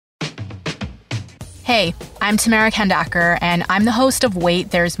Hey, I'm Tamara Kandaker, and I'm the host of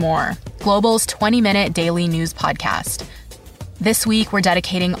Wait, There's More, Global's 20-minute daily news podcast. This week, we're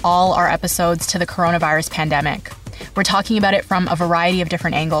dedicating all our episodes to the coronavirus pandemic. We're talking about it from a variety of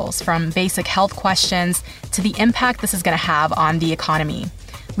different angles, from basic health questions to the impact this is going to have on the economy.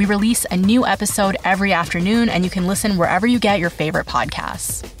 We release a new episode every afternoon, and you can listen wherever you get your favorite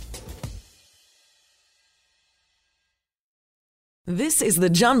podcasts. This is the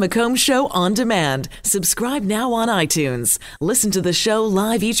John McComb Show on demand. Subscribe now on iTunes. Listen to the show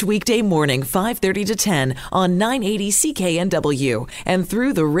live each weekday morning, 5:30 to 10 on 980 CKNW and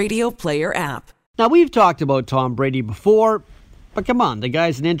through the Radio Player app. Now, we've talked about Tom Brady before, but come on, the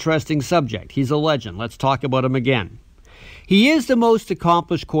guy's an interesting subject. He's a legend. Let's talk about him again. He is the most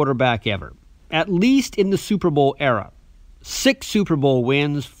accomplished quarterback ever, at least in the Super Bowl era. 6 Super Bowl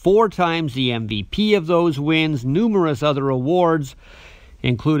wins, 4 times the MVP of those wins, numerous other awards,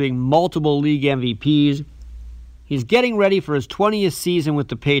 including multiple league MVPs. He's getting ready for his 20th season with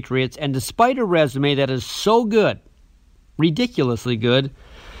the Patriots, and despite a resume that is so good, ridiculously good,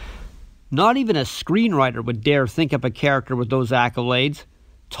 not even a screenwriter would dare think up a character with those accolades.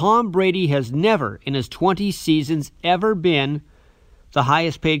 Tom Brady has never, in his 20 seasons, ever been the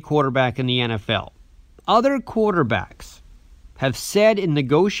highest paid quarterback in the NFL. Other quarterbacks have said in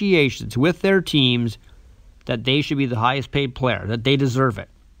negotiations with their teams that they should be the highest paid player, that they deserve it.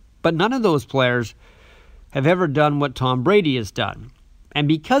 But none of those players have ever done what Tom Brady has done. And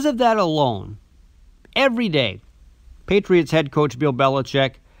because of that alone, every day, Patriots head coach Bill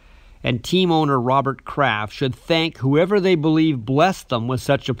Belichick and team owner Robert Kraft should thank whoever they believe blessed them with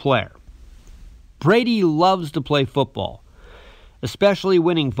such a player. Brady loves to play football, especially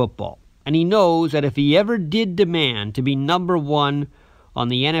winning football. And he knows that if he ever did demand to be number one on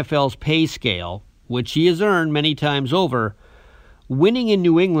the NFL's pay scale, which he has earned many times over, winning in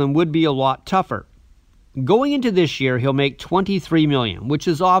New England would be a lot tougher. Going into this year, he'll make $23 million, which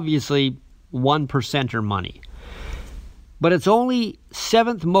is obviously 1%er money. But it's only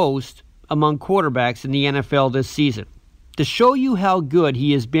 7th most among quarterbacks in the NFL this season. To show you how good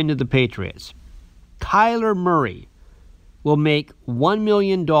he has been to the Patriots, Kyler Murray will make $1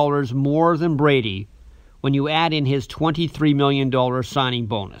 million more than Brady when you add in his $23 million signing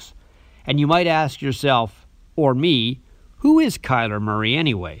bonus. And you might ask yourself, or me, who is Kyler Murray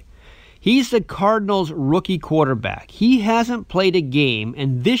anyway? He's the Cardinals' rookie quarterback. He hasn't played a game,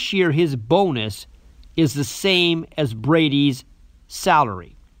 and this year his bonus is the same as Brady's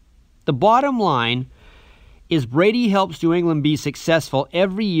salary. The bottom line is Brady helps New England be successful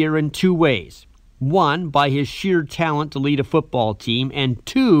every year in 2 ways. 1, by his sheer talent to lead a football team, and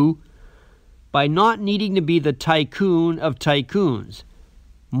 2, by not needing to be the tycoon of tycoons.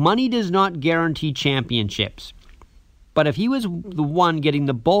 Money does not guarantee championships. But if he was the one getting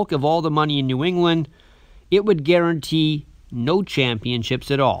the bulk of all the money in New England, it would guarantee no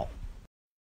championships at all.